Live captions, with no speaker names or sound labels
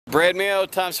Brad Mayo,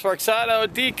 Tom Sparks Auto,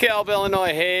 Dekalb,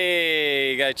 Illinois.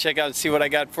 Hey, you gotta check out and see what I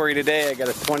got for you today. I got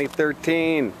a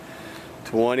 2013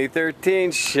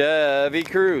 Chevy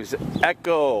Cruze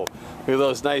Echo. Look at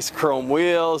those nice chrome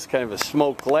wheels, kind of a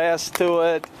smoked glass to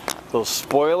it. Little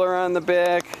spoiler on the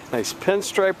back, nice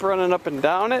pinstripe running up and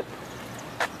down it.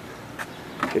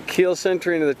 The keyless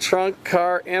entry into the trunk,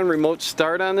 car, and remote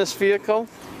start on this vehicle.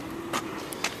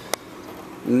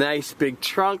 Nice big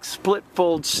trunk, split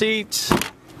fold seats.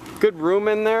 Good room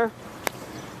in there.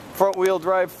 Front wheel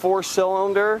drive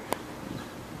 4-cylinder.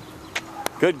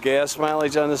 Good gas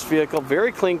mileage on this vehicle.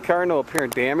 Very clean car, no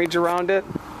apparent damage around it.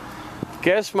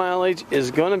 Gas mileage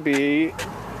is going to be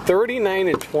 39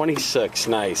 and 26.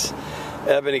 Nice.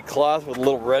 Ebony cloth with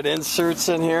little red inserts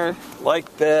in here.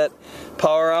 Like that.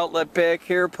 Power outlet back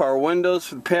here. Power windows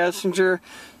for the passenger.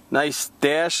 Nice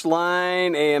dash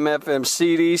line. AM, FM,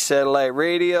 CD, satellite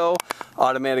radio.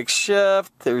 Automatic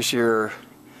shift. There's your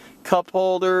cup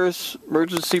holders,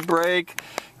 emergency brake,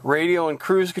 radio and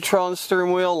cruise control on the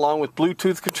steering wheel, along with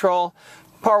Bluetooth control,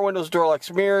 power windows, door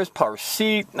locks, mirrors, power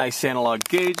seat, nice analog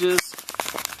gauges.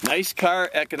 Nice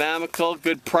car, economical,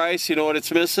 good price. You know what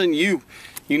it's missing? You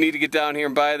need to get down here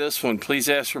and buy this one. Please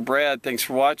ask for Brad. Thanks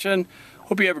for watching.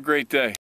 Hope you have a great day.